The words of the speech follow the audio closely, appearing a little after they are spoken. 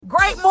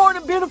Great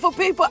morning, beautiful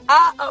people.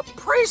 I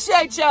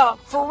appreciate y'all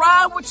for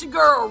riding with your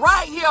girl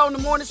right here on the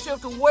morning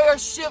shift of where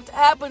shift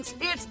happens.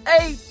 It's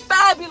a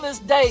fabulous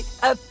day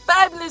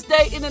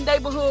in the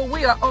neighborhood.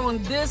 We are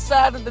on this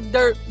side of the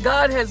dirt.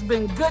 God has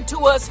been good to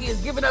us. He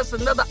has given us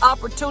another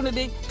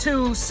opportunity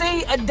to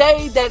see a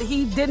day that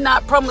he did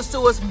not promise to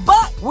us,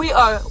 but we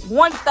are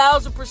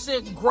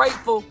 1,000%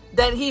 grateful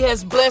that he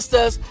has blessed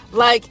us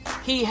like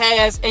he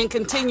has and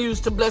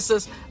continues to bless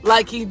us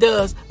like he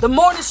does. The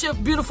morning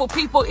shift, beautiful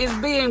people, is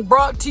being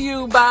brought to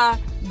you by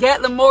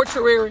Gatlin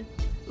Mortuary,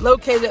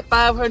 located at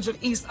 500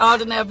 East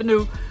Alden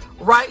Avenue,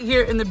 right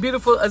here in the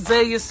beautiful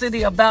Azalea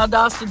City of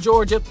Valdosta,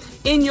 Georgia.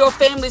 In your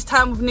family's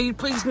time of need,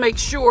 please make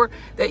sure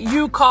that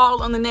you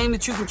call on the name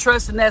that you can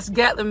trust, and that's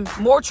Gatlin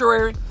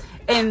Mortuary.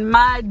 And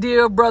my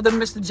dear brother,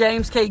 Mr.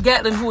 James K.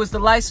 Gatlin, who is the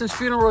licensed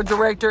funeral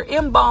director,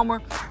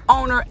 embalmer,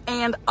 owner,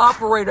 and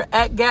operator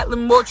at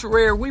Gatlin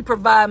Mortuary. We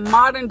provide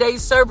modern day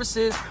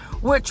services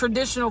with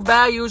traditional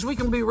values. We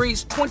can be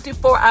reached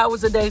 24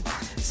 hours a day,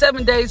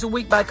 7 days a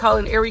week by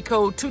calling area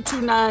code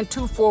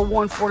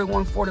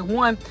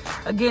 229-241-4141.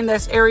 Again,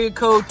 that's area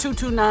code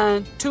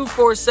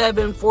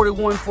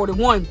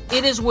 229-247-4141.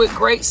 It is with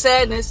great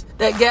sadness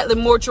that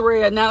Gatlin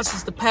Mortuary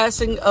announces the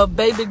passing of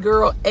baby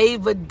girl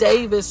Ava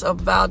Davis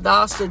of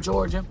Valdosta,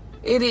 Georgia.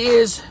 It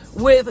is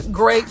with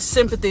great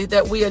sympathy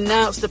that we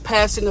announce the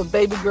passing of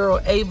baby girl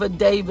Ava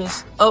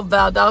Davis of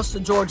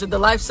Valdosta, Georgia. The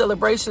life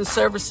celebration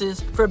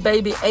services for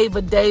baby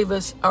Ava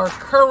Davis are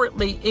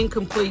currently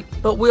incomplete,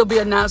 but will be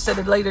announced at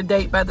a later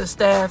date by the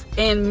staff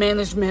and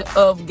management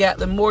of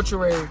Gatlin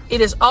Mortuary. It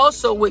is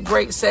also with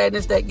great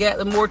sadness that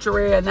Gatlin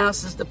Mortuary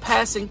announces the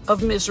passing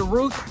of Miss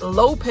Ruth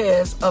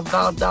Lopez of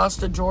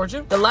Valdosta,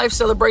 Georgia. The life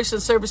celebration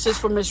services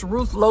for Miss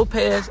Ruth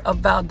Lopez of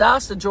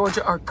Valdosta,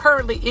 Georgia are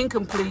currently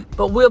incomplete,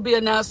 but will be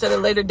announced at a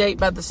later date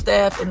by the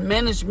staff and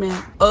management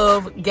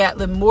of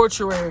Gatlin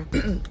Mortuary.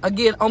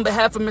 Again, on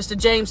behalf of Mr.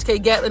 James K.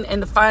 Gatlin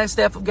and the fine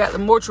staff of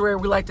Gatlin Mortuary,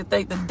 we'd like to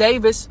thank the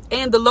Davis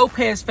and the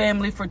Lopez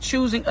family for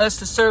choosing us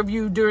to serve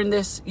you during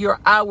this,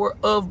 your hour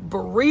of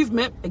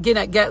bereavement. Again,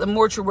 at Gatlin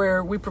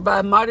Mortuary, we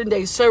provide modern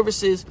day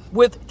services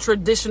with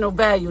traditional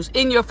values.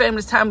 In your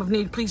family's time of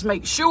need, please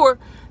make sure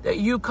that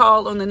you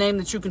call on the name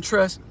that you can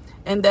trust,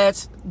 and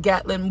that's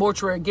Gatlin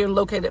Mortuary, again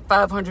located at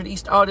 500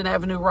 East Alden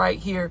Avenue, right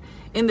here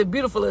in the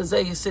beautiful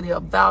Azalea City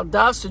of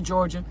Valdosta,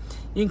 Georgia.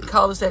 You can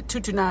call us at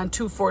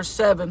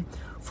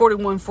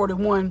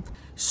 229-247-4141.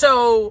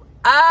 So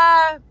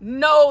I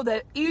know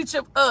that each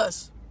of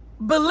us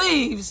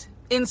believes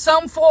in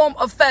some form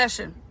of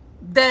fashion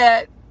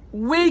that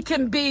we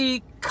can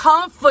be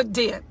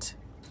confident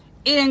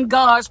in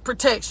God's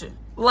protection.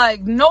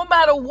 Like, no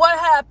matter what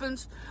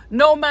happens,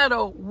 no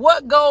matter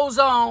what goes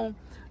on,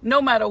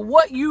 no matter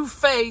what you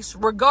face,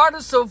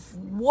 regardless of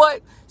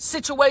what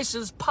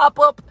situations pop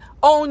up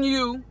on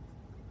you,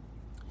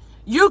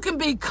 you can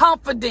be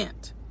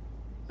confident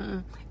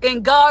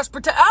in God's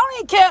protection. I don't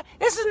even care.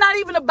 This is not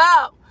even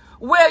about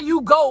where you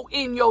go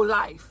in your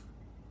life.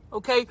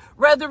 Okay?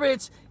 Whether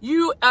it's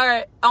you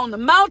are on the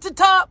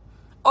mountaintop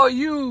or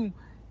you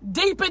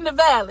deep in the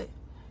valley,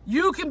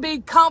 you can be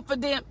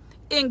confident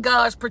in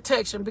God's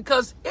protection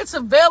because it's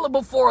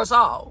available for us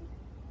all.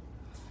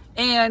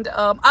 And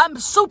I'm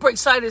super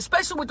excited,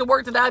 especially with the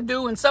work that I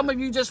do, and some of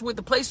you just with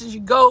the places you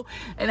go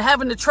and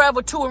having to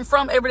travel to and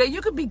from every day.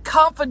 You can be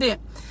confident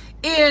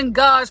in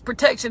God's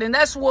protection, and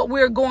that's what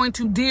we're going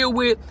to deal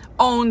with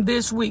on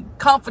this week.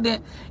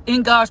 Confident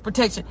in God's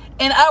protection.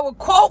 And our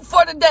quote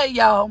for today,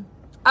 y'all,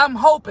 I'm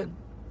hoping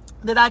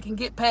that I can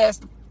get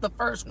past the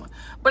first one,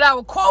 but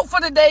our quote for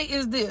today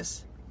is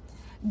this: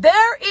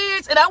 there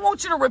is, and I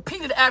want you to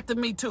repeat it after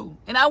me too,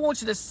 and I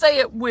want you to say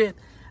it with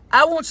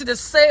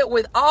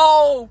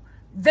all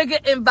vigor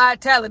and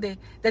vitality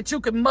that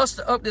you can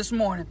muster up this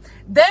morning.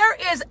 There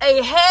is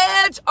a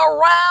hedge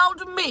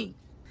around me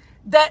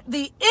that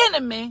the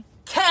enemy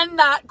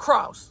cannot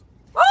cross.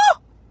 Oh,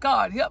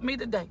 God, help me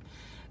today.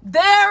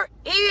 There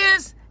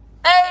is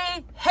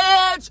a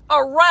hedge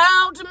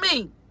around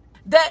me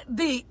that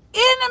the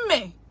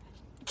enemy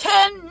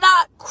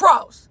cannot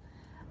cross.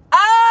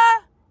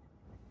 I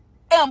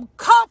am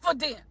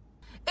confident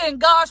in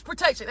God's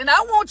protection. And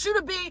I want you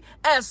to be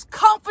as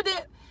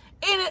confident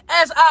in it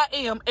as I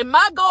am. And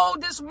my goal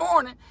this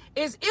morning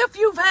is, if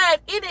you've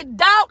had any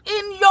doubt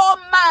in your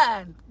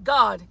mind,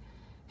 God,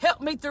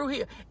 help me through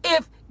here.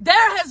 If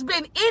there has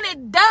been any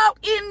doubt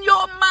in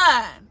your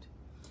mind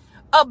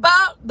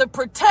about the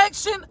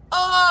protection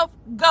of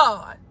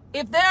God,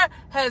 if there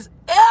has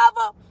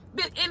ever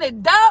been any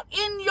doubt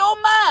in your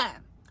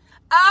mind,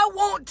 I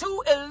want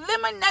to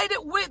eliminate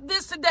it with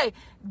this today.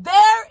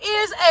 There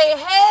is a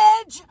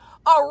hedge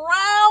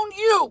around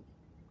you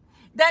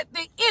that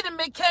the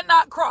enemy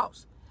cannot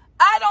cross.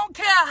 I don't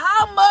care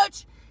how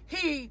much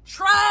he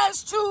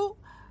tries to,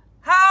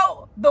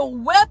 how the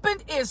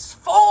weapon is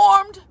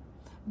formed.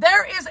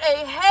 There is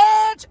a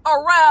hedge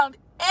around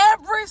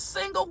every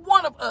single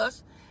one of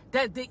us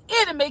that the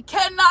enemy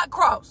cannot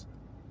cross.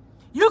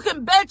 You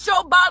can bet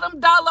your bottom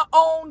dollar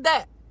on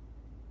that.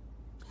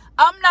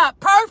 I'm not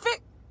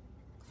perfect.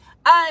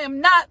 I am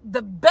not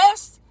the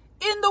best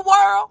in the world.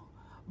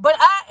 but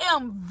I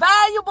am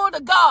valuable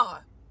to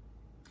God.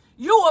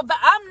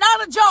 I'm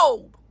not a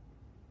Job.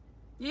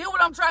 You hear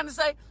what I'm trying to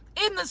say?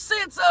 In the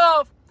sense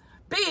of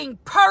being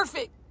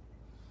perfect.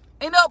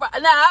 Now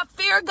I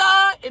fear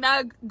God and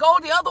I go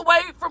the other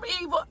way from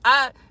evil.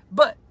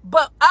 But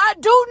I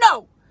do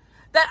know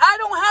that I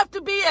don't have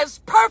to be as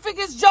perfect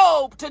as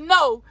Job to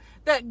know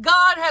that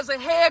God has a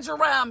hedge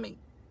around me,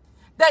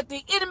 that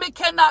the enemy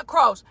cannot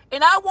cross.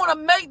 And I want to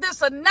make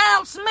this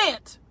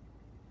announcement.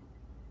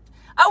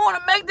 I want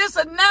to make this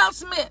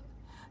announcement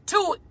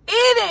to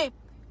any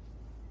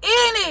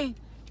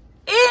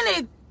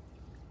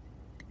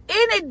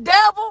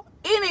devil,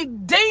 any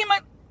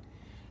demon,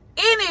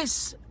 any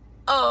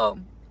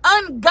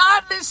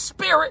ungodly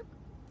spirit.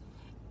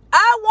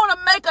 I want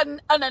to make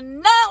an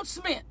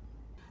announcement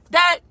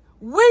that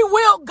we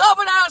will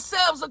govern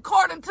ourselves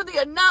according to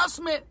the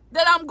announcement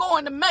that I'm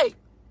going to make.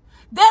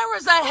 There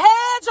is a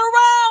hedge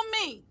around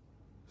me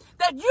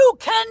that you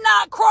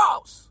cannot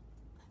cross.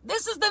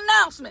 This is the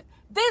announcement.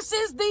 This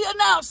is the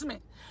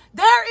announcement.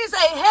 There is a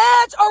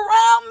hedge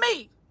around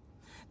me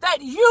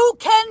that you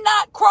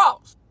cannot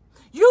cross.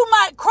 You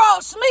might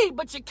cross me,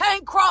 but you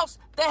can't cross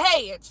the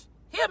hedge.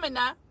 Hear me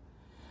now.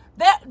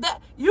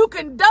 That you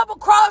can double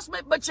cross me,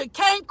 but you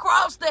can't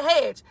cross the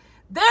hedge.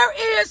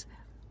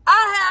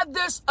 I have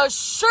this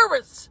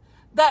assurance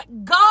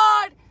that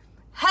God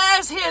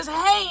has his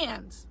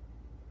hands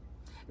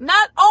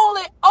not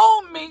only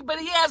on me, but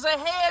he has a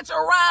hedge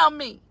around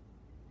me.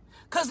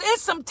 Because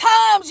it's some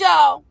times,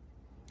 y'all,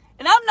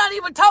 and I'm not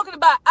even talking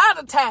about out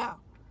of town.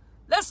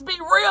 Let's be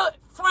real,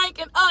 frank,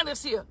 and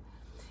honest here.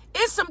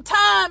 It's some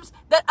times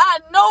that I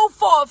know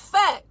for a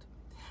fact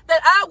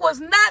that I was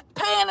not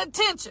paying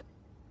attention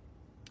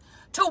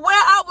to where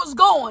I was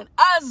going.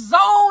 I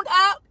zoned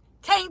out.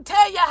 Can't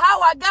tell you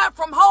how I got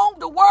from home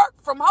to work,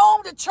 from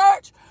home to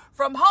church,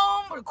 from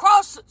home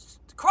across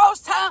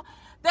town.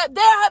 That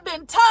there have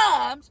been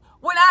times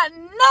when I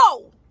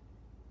know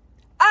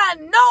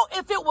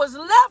if it was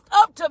left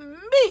up to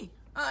me,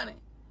 honey,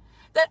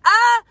 that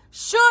I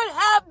should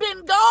have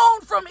been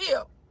gone from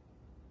here.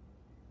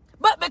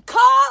 But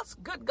because,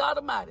 good God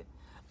Almighty,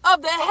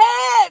 of the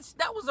hedge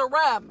that was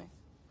around me,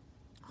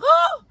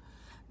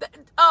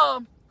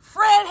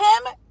 Fred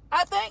Hammond,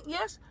 I think,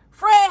 yes,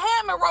 Fred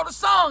Hammond wrote a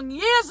song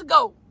years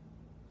ago,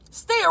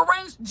 still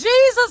rings,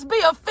 Jesus be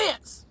a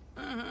fence,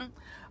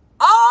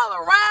 all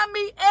around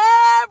me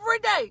every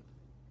day.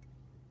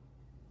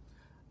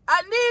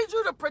 I need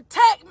you to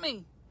protect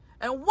me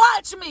and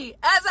watch me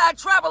as I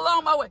travel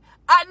along my way.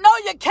 I know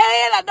you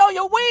can, I know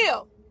you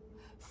will.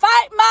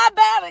 Fight my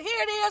battle.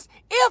 Here it is.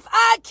 If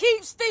I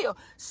keep still.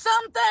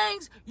 Some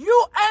things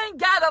you ain't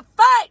got to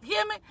fight.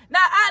 Hear me? Now,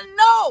 I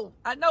know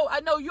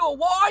you're a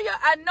warrior.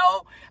 I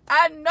know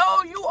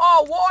you are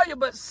a warrior.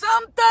 But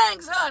some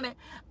things, honey,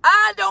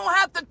 I don't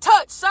have to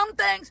touch. Some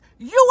things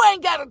you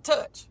ain't got to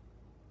touch.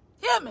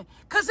 Hear me?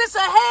 Because it's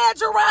a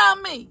hedge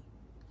around me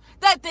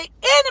that the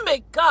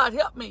enemy, God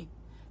help me,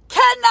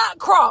 cannot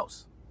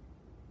cross.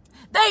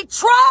 They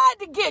tried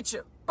to get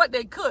you, but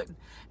they couldn't.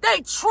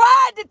 They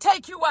tried to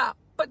take you out,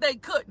 but they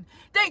couldn't.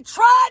 They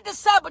tried to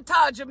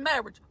sabotage your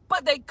marriage,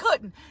 but they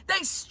couldn't. They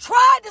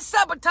tried to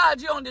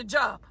sabotage you on your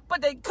job,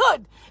 but they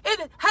couldn't.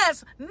 It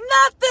has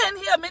nothing,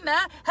 hear me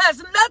now, has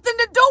nothing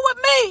to do with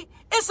me.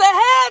 It's a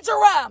hedge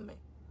around me.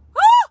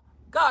 Woo!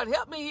 God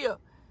help me here.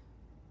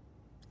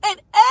 And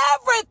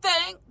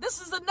everything, this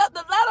is the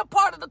latter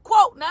part of the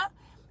quote now,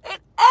 and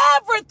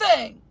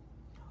everything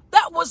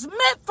that was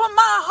meant for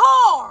my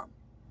harm,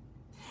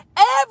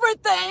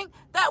 everything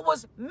that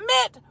was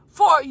meant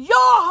for your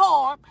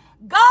harm,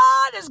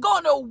 God is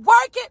going to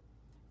work it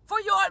for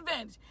your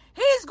advantage.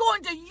 He's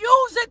going to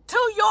use it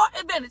to your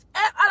advantage.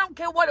 I don't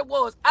care what it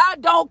was. I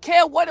don't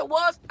care what it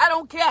was. I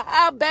don't care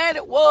how bad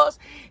it was.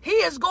 He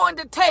is going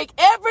to take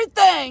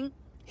everything,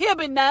 hear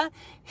me now,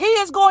 he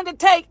is going to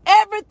take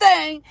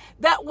everything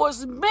that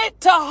was meant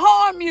to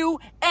harm you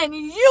and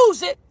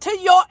use it to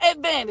your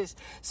advantage.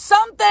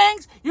 Some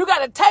things you got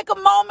to take a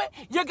moment.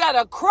 You got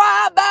to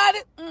cry about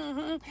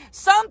it.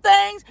 Some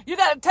things you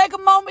got to take a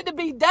moment to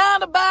be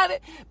down about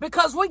it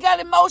because we got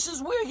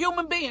emotions. We're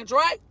human beings,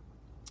 right?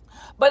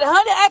 But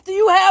honey, after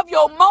you have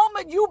your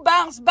moment, you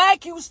bounce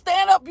back, you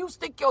stand up, you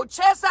stick your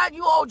chest out,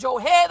 you hold your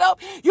head up,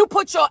 you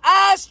put your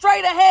eyes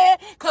straight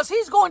ahead, because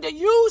he's going to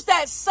use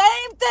that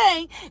same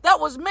thing that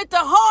was meant to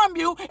harm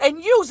you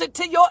and use it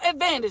to your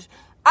advantage.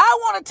 I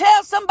want to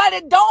tell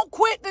somebody, don't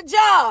quit the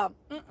job.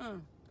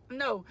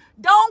 No,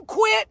 don't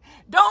quit.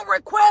 Don't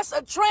request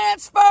a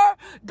transfer.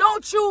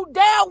 Don't you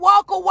dare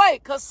walk away,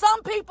 because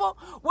some people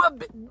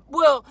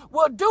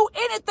will do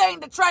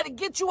anything to try to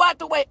get you out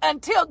the way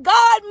until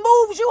God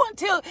moves you,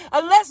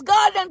 unless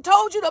God done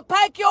told you to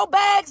pack your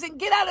bags and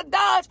get out of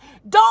Dodge.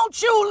 Don't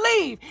you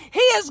leave. He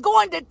is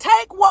going to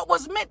take what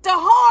was meant to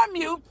harm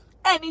you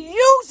and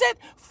use it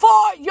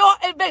for your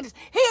advantage.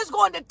 He is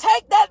going to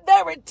take that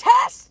very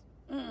test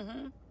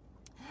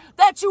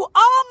that you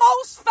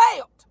almost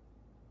failed,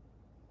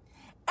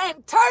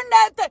 and turn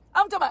that thing,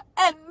 I'm talking about,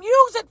 and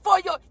use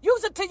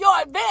it to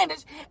your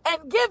advantage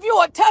and give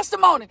you a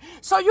testimony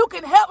so you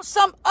can help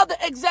some other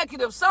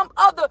executive, some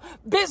other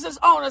business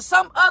owner,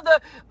 some other,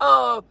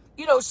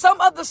 some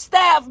other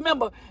staff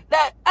member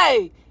that,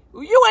 hey,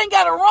 you ain't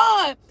got to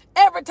run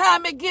every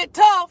time it get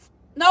tough.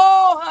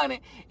 No,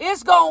 honey, he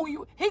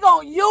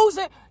gonna use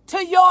it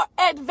to your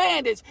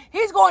advantage.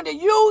 He's going to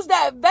use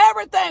that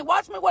very thing.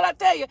 Watch me what I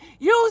tell you.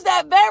 Use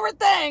that very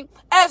thing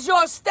as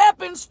your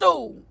stepping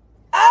stool.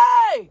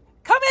 Hey,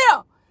 come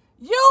here.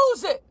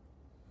 Use it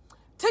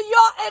to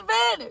your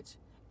advantage.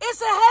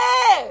 It's a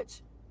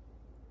hedge.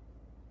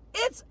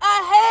 It's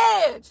a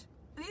hedge.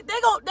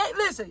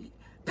 Listen,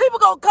 people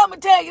gonna come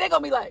and tell you, they're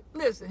gonna be like,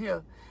 listen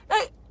here.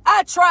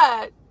 I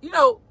tried,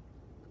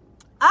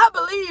 I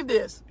believe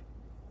this,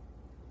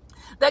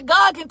 that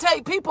God can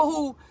take people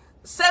who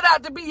set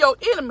out to be your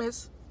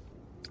enemies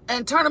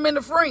and turn them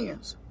into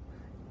friends.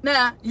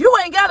 Now, you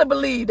ain't got to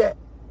believe that.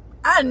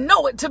 I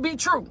know it to be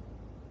true.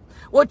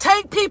 Well,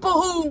 take people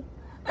who,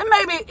 and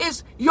maybe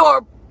it's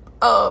your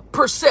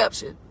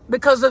perception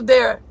because of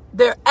their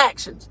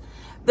actions,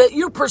 that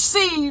you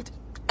perceived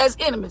as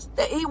enemies,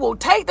 that he will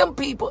take them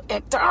people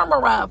and turn them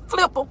around,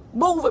 flip them,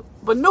 move it,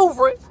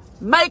 maneuver it,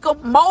 make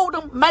them, mold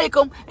them, make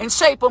them, and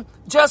shape them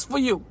just for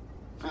you.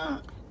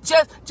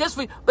 Just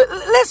for you. But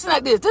listen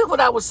to this. This is what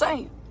I was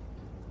saying.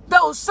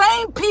 Those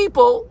same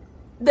people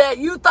that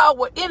you thought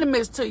were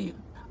enemies to you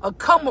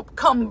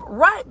come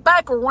right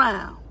back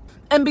around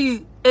and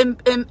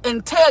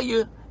and tell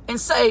you and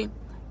say,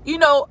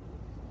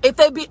 if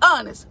they be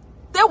honest,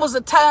 there was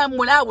a time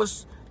when I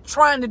was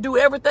trying to do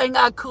everything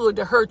I could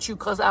to hurt you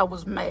because I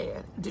was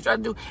mad. Did try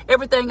to do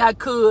everything I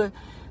could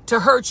to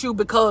hurt you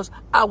because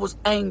I was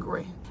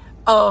angry.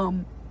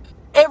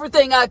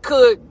 Everything I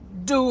could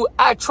do,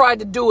 I tried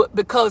to do it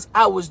because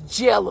I was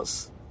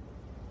jealous.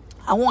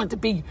 I wanted to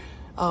be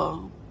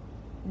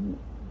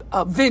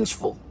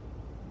vengeful.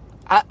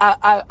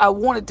 I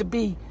wanted to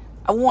be.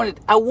 I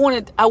wanted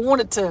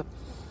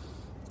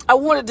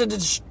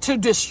to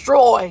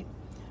destroy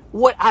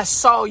what I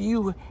saw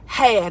you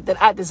had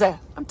that I desired.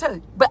 I'm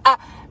telling you.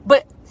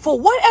 But for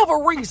whatever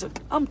reason,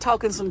 I'm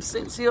talking some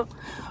sense here.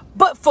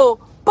 But for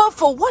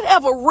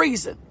whatever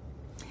reason,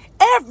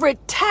 every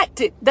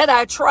tactic that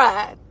I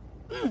tried,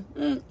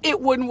 it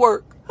wouldn't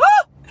work.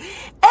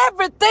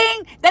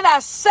 Everything that I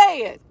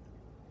said,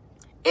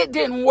 it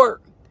didn't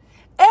work.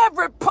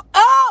 Every plot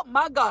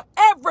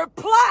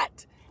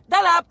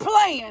that I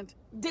planned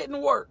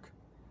didn't work.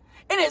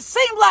 And it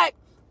seemed like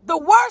the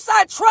worse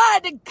I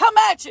tried to come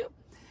at you,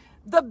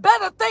 the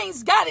better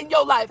things got in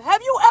your life.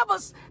 Let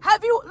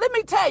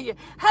me tell you,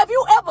 have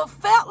you ever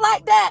felt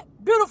like that,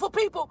 beautiful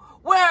people,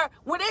 where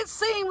when it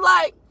seemed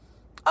like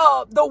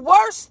the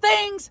worst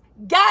things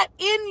got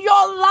in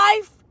your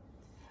life,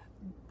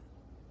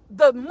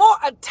 the more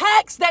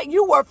attacks that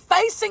you were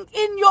facing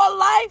in your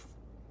life,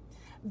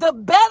 the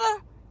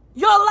better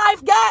your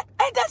life got?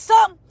 Ain't that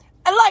something?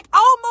 Like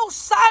almost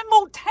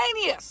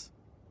simultaneous.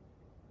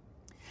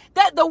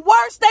 That the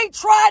worse they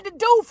tried to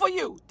do for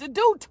you, to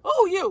do to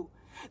you,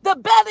 the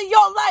better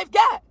your life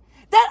got.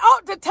 That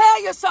ought to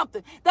tell you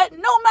something. That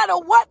no matter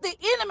what the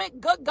enemy,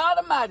 good God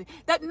Almighty,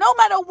 that no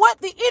matter what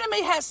the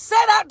enemy has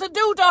set out to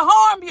do to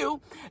harm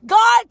you,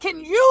 God can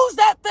use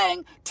that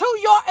thing to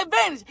your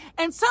advantage.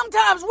 And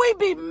sometimes we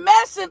be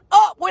messing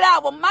up with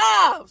our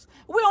mouths.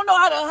 We don't know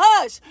how to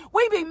hush.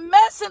 We be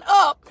messing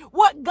up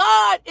what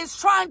God is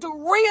trying to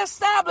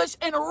reestablish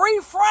and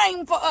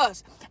reframe for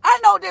us. I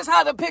know this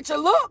how the picture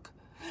look,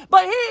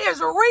 but he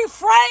is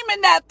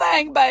reframing that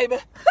thing, baby.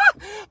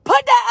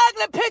 Put that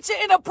ugly picture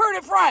in a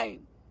pretty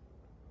frame.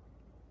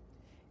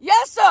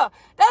 Yes, sir.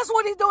 That's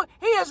what he's doing.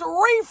 He is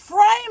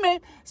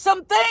reframing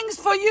some things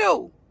for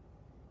you.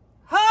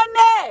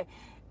 Honey.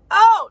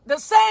 Oh, the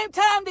same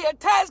time the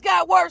attacks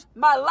got worse,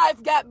 my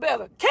life got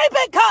better. Keep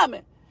it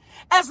coming.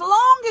 As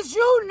long as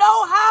you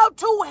know how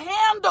to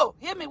handle,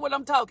 hear me when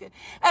I'm talking,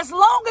 as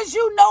long as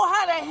you know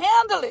how to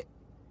handle it,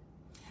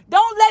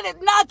 don't let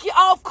it knock you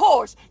off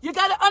course. You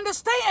got to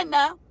understand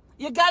now.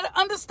 You got to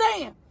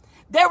understand.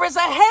 There is a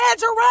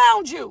hedge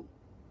around you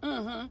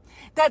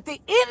that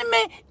the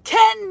enemy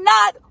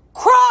cannot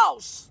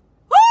cross.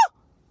 Woo!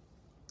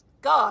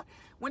 God,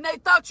 when they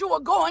thought you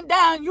were going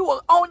down, you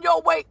were on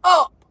your way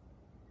up.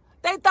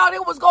 They thought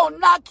it was going to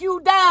knock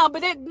you down,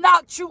 but it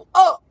knocked you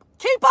up.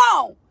 Keep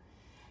on.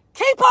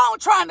 Keep on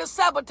trying to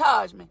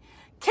sabotage me.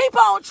 Keep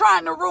on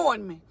trying to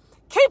ruin me.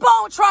 Keep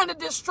on trying to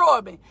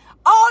destroy me.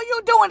 All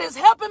you're doing is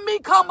helping me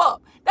come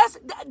up.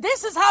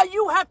 This is how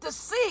you have to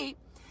see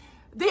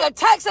the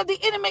attacks of the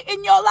enemy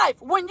in your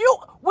life. When you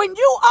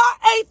are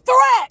a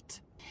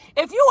threat,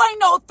 if you ain't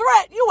no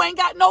threat, you ain't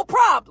got no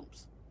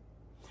problems.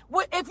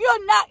 If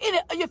you're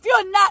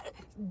not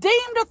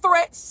deemed a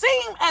threat,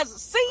 seen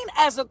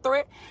as a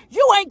threat,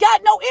 you ain't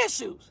got no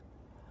issues.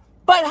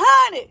 But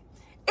honey,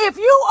 if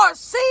you are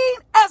seen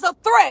as a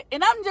threat,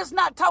 and I'm just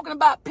not talking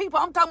about people,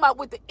 I'm talking about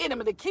with the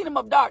enemy, the kingdom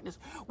of darkness.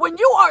 When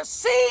you are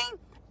seen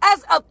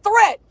as a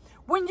threat,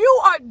 when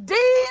you are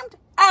deemed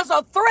as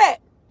a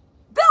threat,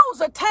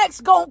 those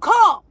attacks gonna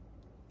come.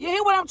 You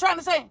hear what I'm trying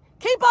to say?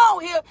 Keep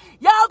on here.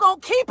 Y'all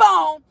gonna keep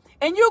on,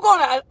 and you're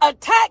gonna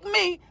attack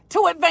me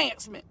to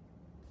advancement.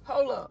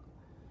 Hold up.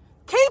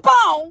 Keep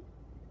on.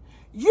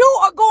 You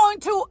are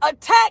going to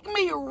attack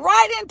me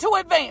right into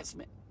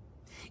advancement.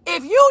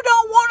 If you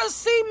don't want to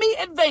see me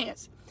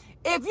advance,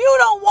 if you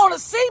don't want to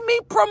see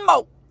me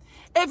promote,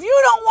 if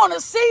you don't want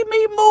to see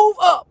me move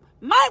up,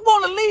 might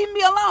want to leave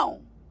me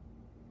alone.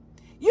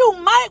 You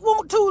might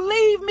want to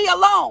leave me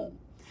alone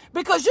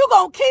because you're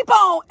going to keep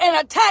on and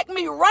attack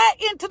me right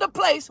into the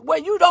place where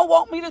you don't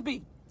want me to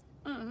be.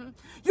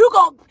 You're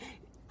going to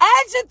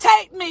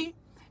agitate me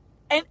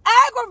and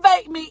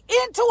aggravate me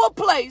into a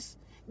place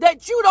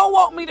that you don't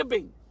want me to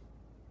be.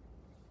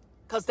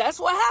 Because that's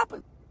what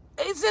happened.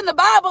 It's in the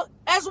Bible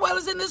as well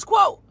as in this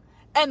quote.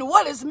 And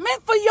what is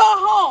meant for your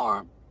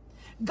harm,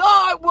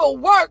 God will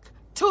work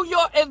to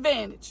your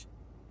advantage.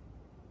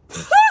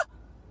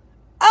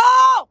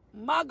 Oh,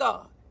 my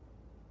God.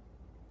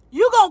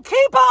 You're going to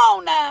keep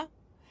on now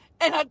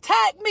and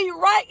attack me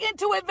right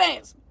into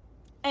advancement.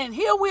 And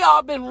here we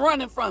are been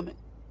running from it.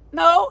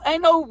 No,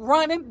 ain't no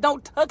running, no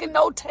tucking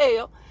no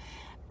tail.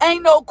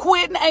 Ain't no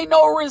quitting, ain't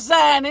no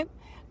resigning.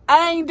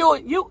 I ain't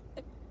doing you.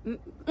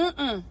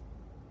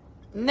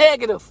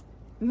 Negative.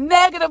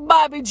 Negative,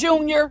 Bobby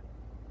Jr.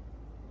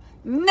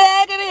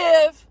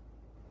 Negative.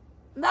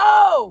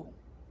 No.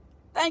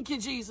 Thank you,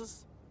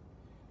 Jesus.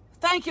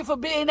 Thank you for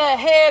being that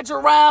hedge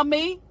around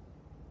me.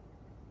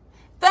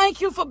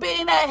 Thank you for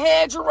being that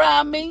hedge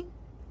around me.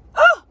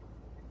 Oh,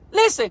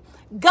 listen,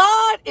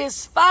 God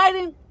is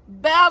fighting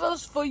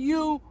battles for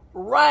you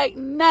right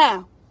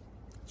now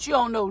that you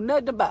don't know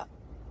nothing about.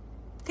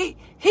 He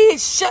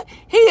is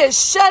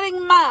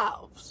shutting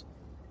mouths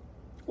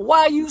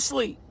while you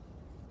sleep.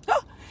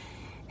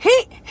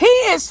 He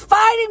is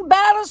fighting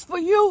battles for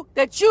you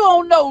that you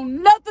don't know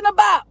nothing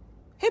about.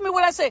 Hear me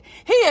what I say.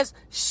 He is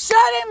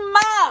shutting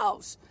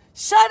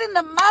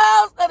the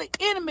mouths of the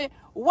enemy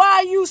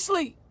while you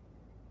sleep.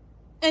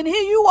 And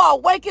here you are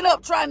waking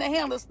up trying to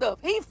handle stuff.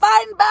 He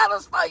fighting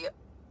battles for you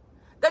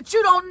that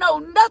you don't know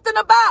nothing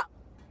about.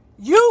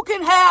 You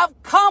can have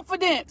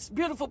confidence,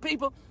 beautiful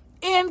people,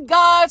 in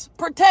God's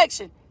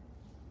protection.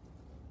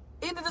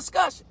 In the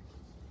discussion.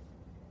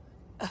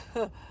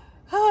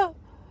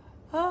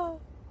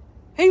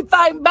 He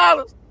fighting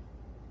battles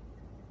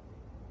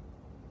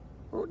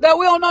that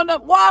we don't know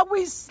nothing. While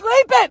we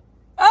sleeping.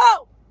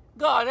 Oh,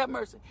 God have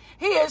mercy.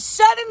 He is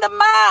shutting the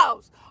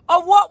mouths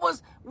of what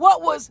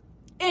was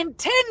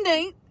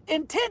intended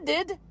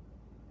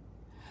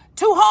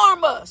to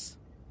harm us.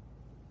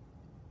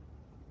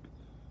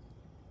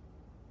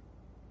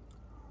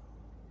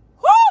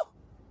 Woo!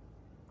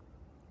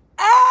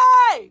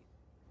 Hey!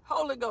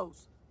 Holy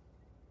Ghost.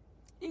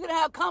 You're going to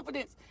have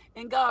confidence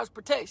in God's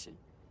protection.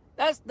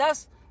 That's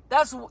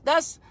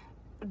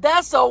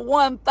a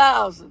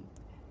 1,000.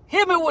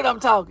 Hear me what I'm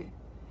talking.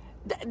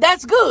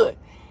 That's good.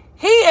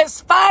 He is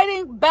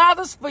fighting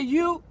battles for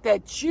you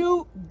that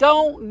you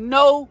don't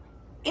know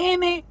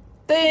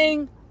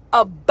anything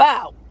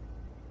about.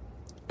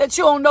 That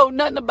you don't know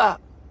nothing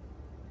about.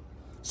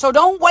 So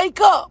don't wake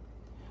up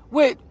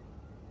with,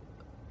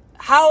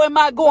 how am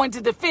I going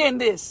to defend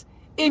this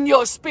in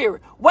your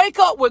spirit? Wake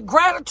up with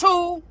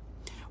gratitude,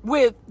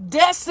 with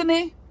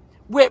destiny,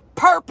 with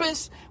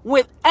purpose,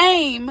 with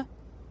aim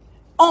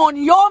on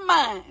your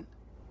mind.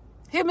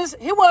 Hear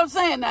what I'm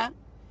saying now.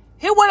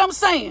 Hear what I'm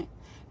saying.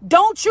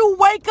 Don't you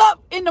wake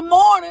up in the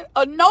morning,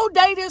 or no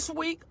day this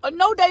week, or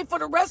no day for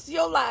the rest of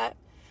your life,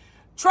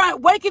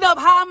 waking up,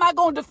 how am I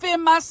going to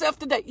defend myself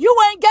today? You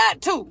ain't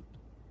got to.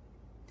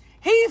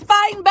 He's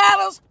fighting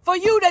battles for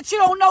you that you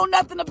don't know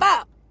nothing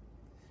about.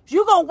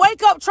 You're going to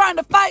wake up trying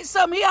to fight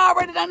something he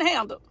already done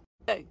handled.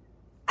 Hey,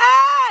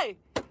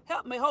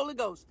 help me, Holy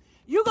Ghost.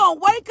 You're going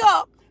to wake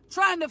up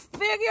trying to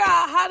figure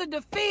out how to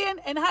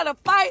defend and how to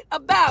fight a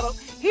battle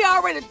he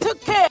already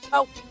took care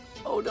of.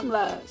 Oh, them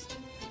lies.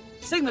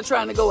 Signal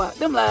trying to go out.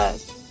 Them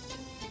lies.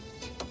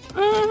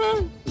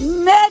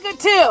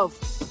 Negative.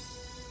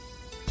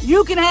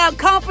 You can have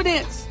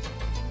confidence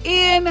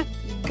in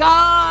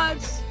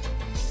God's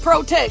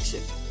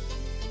protection.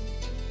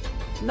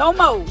 No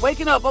more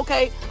waking up,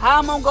 okay, how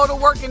I'm going to go to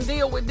work and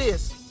deal with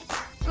this.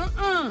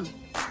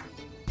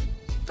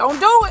 Don't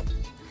do it.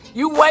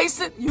 You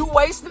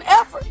wasting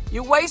effort.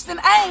 You wasting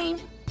aim.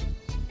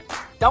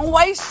 Don't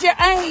waste your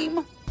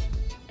aim.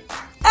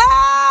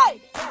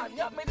 Hey! God,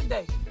 help me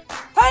today.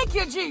 Thank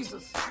you,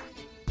 Jesus.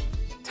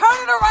 Turn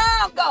it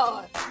around,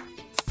 God.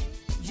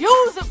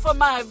 Use it for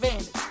my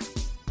advantage.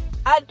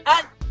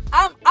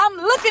 I'm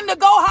looking to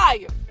go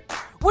higher.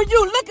 When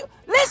you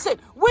listen,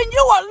 when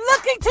you are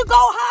looking to go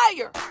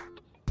higher,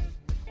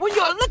 when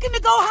you're looking to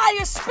go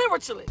higher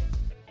spiritually,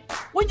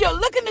 when you're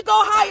looking to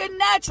go higher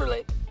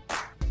naturally,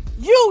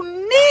 you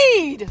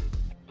need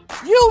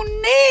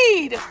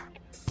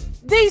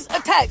these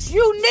attacks.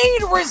 You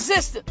need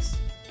resistance.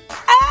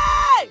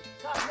 Hey!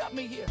 God help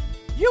me here.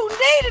 You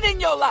need it in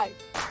your life.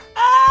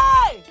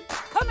 Hey!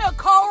 Come here,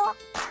 Cora.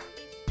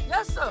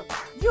 Yes, sir.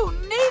 You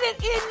need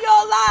it in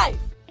your life.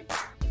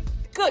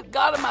 Good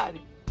God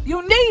Almighty.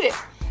 You need it.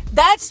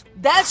 That's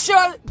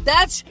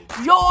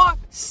your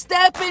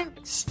stepping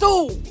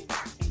stool.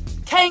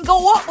 Can't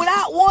go up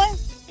without one.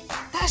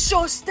 That's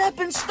your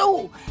stepping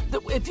stool.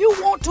 If you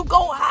want to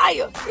go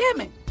higher, hear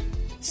me.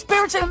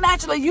 Spiritually and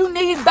naturally, you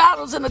need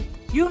battles,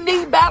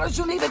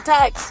 you need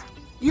attacks,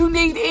 you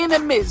need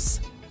enemies.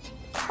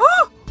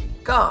 Oh,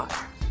 God.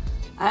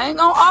 I ain't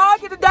gonna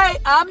argue today.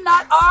 I'm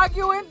not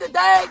arguing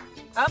today.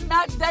 I'm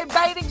not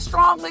debating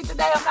strongly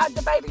today. I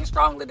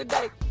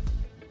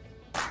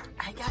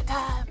ain't got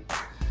time.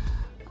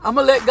 I'm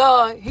gonna let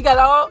God. He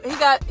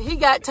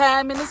got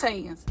time in his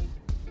hands.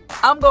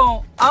 I'm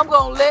gonna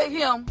let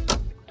him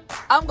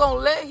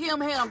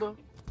handle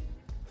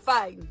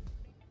fighting.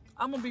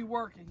 I'm gonna be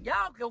working.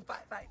 Y'all go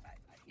fight.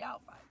 Y'all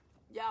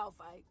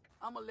fight.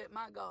 I'm gonna let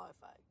my God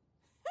fight.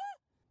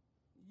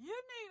 You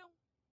need him.